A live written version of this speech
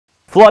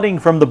Flooding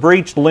from the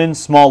breached Len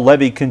Small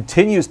levee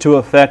continues to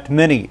affect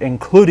many,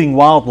 including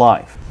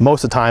wildlife.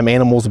 Most of the time,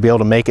 animals will be able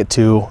to make it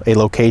to a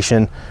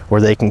location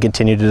where they can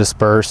continue to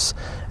disperse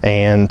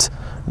and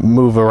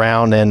move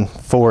around and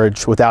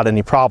forage without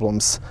any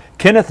problems.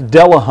 Kenneth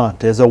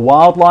Delahunt is a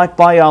wildlife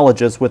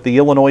biologist with the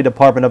Illinois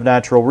Department of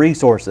Natural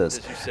Resources.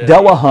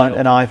 Delahunt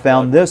and I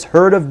found this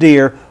herd of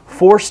deer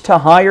forced to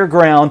higher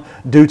ground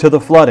due to the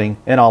flooding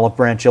in Olive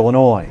Branch,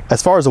 Illinois.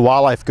 As far as the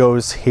wildlife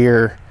goes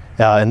here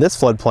in this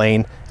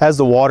floodplain, as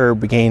the water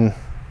began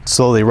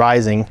slowly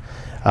rising,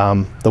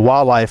 the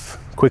wildlife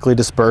quickly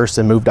dispersed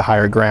and moved to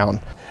higher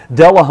ground.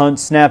 Delahunt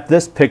snapped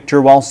this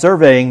picture while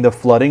surveying the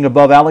flooding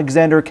above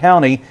Alexander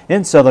County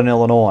in southern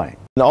Illinois.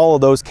 In all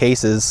of those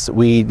cases,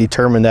 we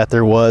determined that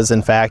there was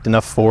in fact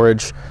enough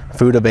forage,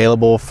 food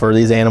available for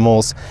these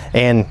animals,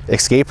 and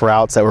escape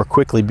routes that were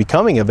quickly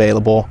becoming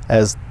available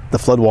as the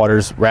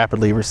floodwaters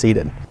rapidly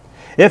receded.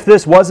 If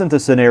this wasn't the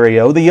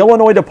scenario, the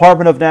Illinois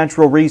Department of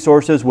Natural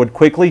Resources would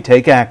quickly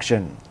take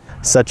action,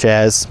 such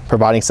as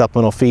providing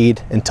supplemental feed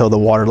until the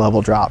water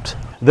level dropped.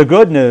 The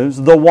good news,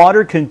 the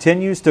water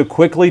continues to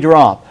quickly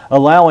drop,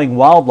 allowing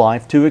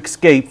wildlife to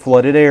escape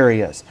flooded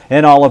areas.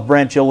 In Olive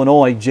Branch,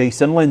 Illinois,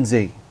 Jason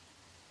Lindsey.